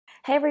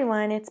Hey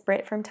everyone, it's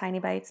Britt from Tiny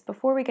Bites.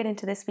 Before we get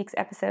into this week's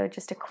episode,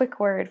 just a quick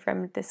word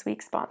from this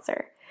week's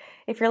sponsor.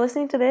 If you're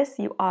listening to this,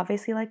 you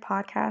obviously like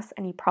podcasts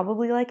and you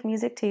probably like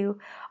music too.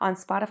 On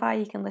Spotify,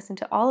 you can listen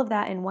to all of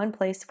that in one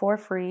place for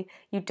free.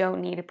 You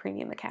don't need a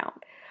premium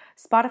account.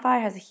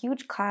 Spotify has a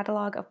huge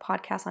catalog of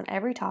podcasts on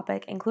every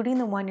topic, including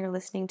the one you're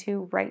listening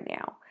to right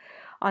now.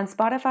 On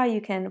Spotify,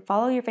 you can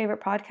follow your favorite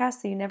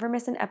podcast so you never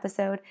miss an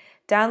episode,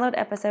 download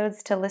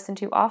episodes to listen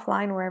to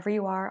offline wherever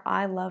you are.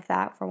 I love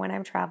that for when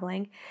I'm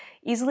traveling.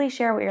 Easily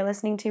share what you're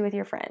listening to with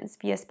your friends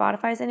via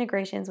Spotify's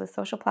integrations with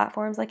social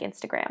platforms like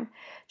Instagram.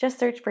 Just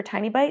search for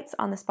Tiny Bites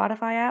on the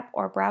Spotify app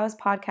or browse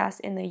podcasts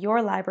in the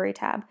Your Library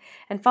tab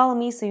and follow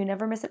me so you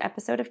never miss an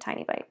episode of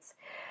Tiny Bites.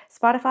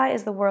 Spotify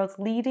is the world's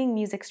leading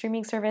music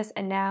streaming service,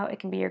 and now it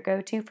can be your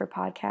go-to for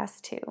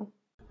podcasts too.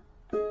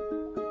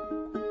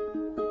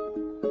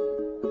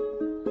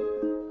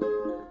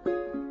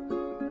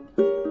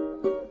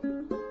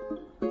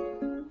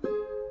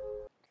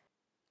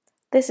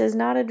 This is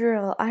not a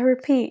drill. I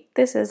repeat,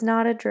 this is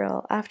not a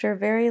drill. After a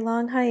very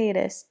long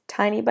hiatus,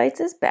 Tiny Bites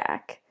is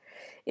back.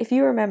 If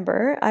you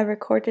remember, I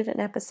recorded an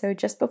episode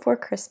just before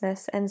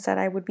Christmas and said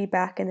I would be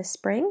back in the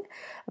spring.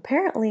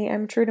 Apparently,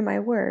 I'm true to my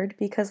word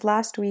because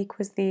last week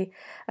was the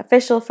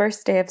official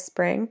first day of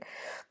spring.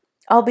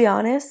 I'll be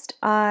honest,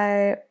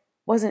 I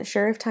wasn't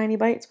sure if Tiny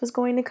Bites was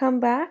going to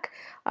come back.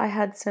 I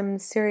had some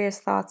serious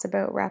thoughts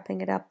about wrapping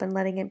it up and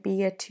letting it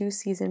be a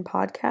 2-season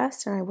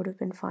podcast, and I would have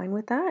been fine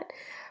with that.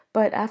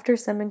 But after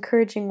some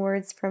encouraging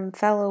words from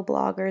fellow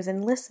bloggers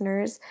and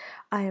listeners,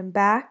 I am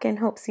back and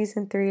hope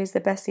season 3 is the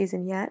best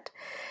season yet.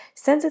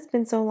 Since it's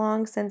been so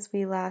long since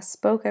we last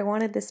spoke, I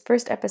wanted this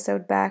first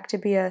episode back to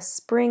be a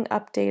spring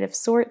update of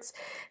sorts,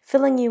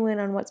 filling you in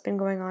on what's been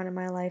going on in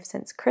my life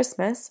since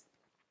Christmas.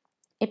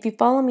 If you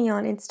follow me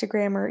on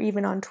Instagram or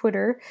even on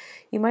Twitter,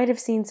 you might have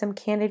seen some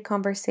candid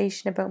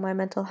conversation about my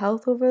mental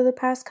health over the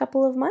past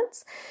couple of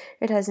months.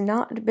 It has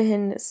not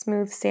been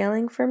smooth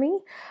sailing for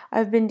me.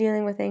 I've been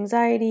dealing with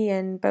anxiety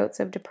and bouts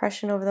of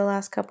depression over the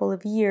last couple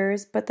of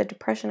years, but the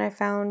depression I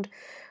found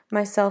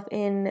myself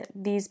in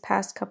these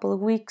past couple of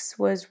weeks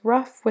was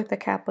rough with a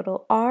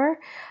capital R.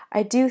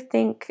 I do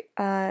think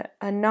a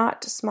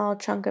not small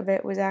chunk of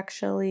it was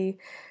actually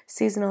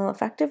seasonal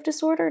affective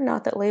disorder.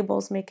 Not that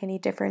labels make any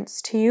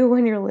difference to you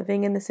when you're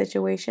living in the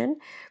situation,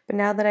 but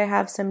now that I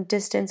have some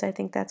distance, I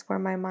think that's where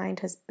my mind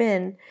has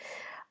been.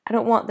 I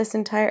don't want this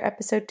entire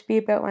episode to be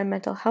about my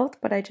mental health,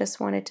 but I just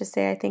wanted to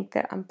say I think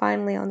that I'm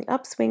finally on the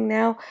upswing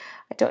now.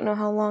 I don't know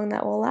how long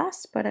that will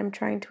last, but I'm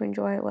trying to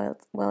enjoy it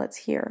while it's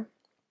here.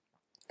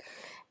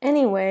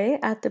 Anyway,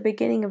 at the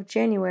beginning of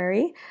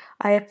January,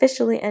 I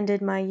officially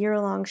ended my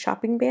year-long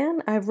shopping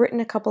ban. I've written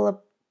a couple of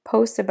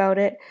posts about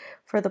it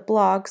for the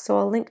blog, so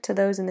I'll link to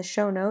those in the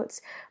show notes.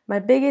 My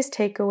biggest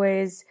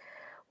takeaways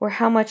were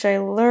how much I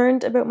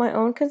learned about my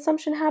own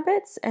consumption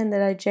habits and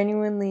that I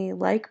genuinely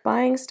like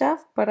buying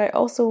stuff, but I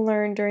also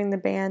learned during the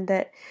ban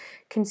that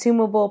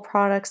consumable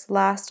products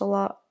last a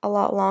lot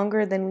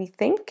longer than we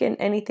think, and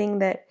anything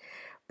that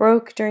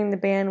broke during the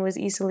ban was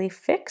easily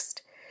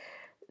fixed.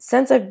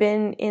 Since I've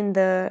been in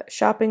the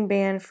shopping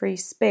ban free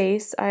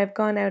space, I have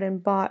gone out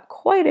and bought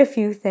quite a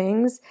few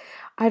things.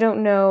 I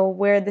don't know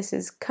where this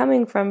is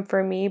coming from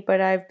for me,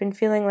 but I've been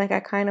feeling like I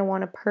kind of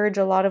want to purge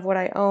a lot of what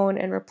I own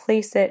and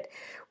replace it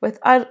with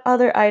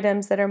other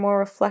items that are more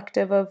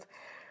reflective of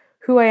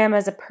who I am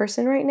as a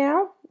person right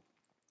now.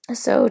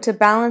 So to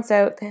balance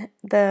out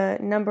the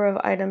number of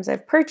items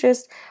I've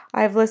purchased,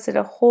 I've listed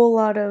a whole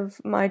lot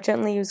of my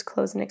gently used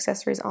clothes and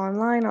accessories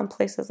online on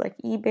places like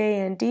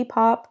eBay and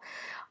Depop.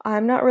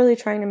 I'm not really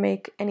trying to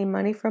make any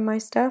money from my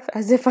stuff,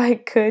 as if I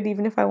could,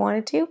 even if I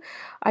wanted to.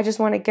 I just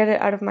want to get it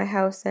out of my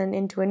house and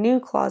into a new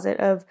closet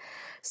of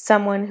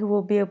someone who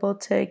will be able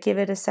to give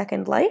it a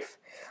second life.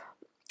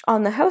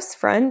 On the house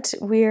front,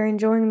 we are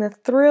enjoying the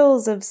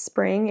thrills of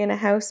spring in a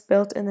house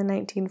built in the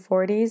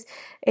 1940s,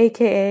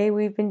 aka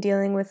we've been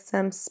dealing with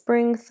some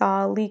spring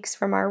thaw leaks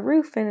from our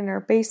roof and in our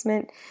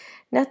basement.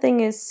 Nothing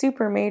is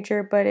super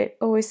major, but it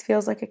always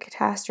feels like a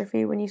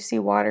catastrophe when you see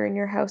water in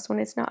your house when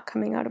it's not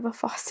coming out of a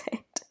faucet.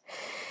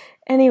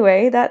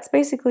 Anyway, that's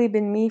basically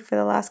been me for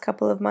the last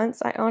couple of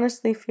months. I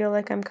honestly feel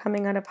like I'm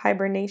coming out of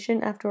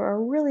hibernation after a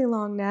really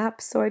long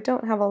nap, so I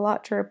don't have a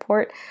lot to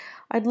report.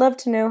 I'd love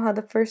to know how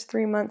the first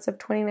 3 months of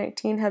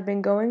 2019 have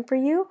been going for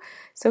you,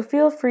 so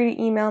feel free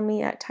to email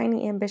me at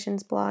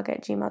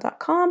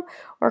tinyambitionsblog@gmail.com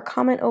or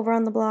comment over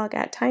on the blog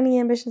at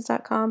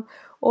tinyambitions.com,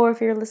 or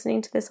if you're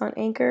listening to this on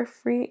Anchor,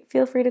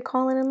 feel free to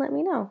call in and let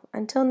me know.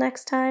 Until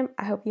next time,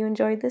 I hope you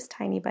enjoyed this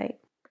Tiny Bite.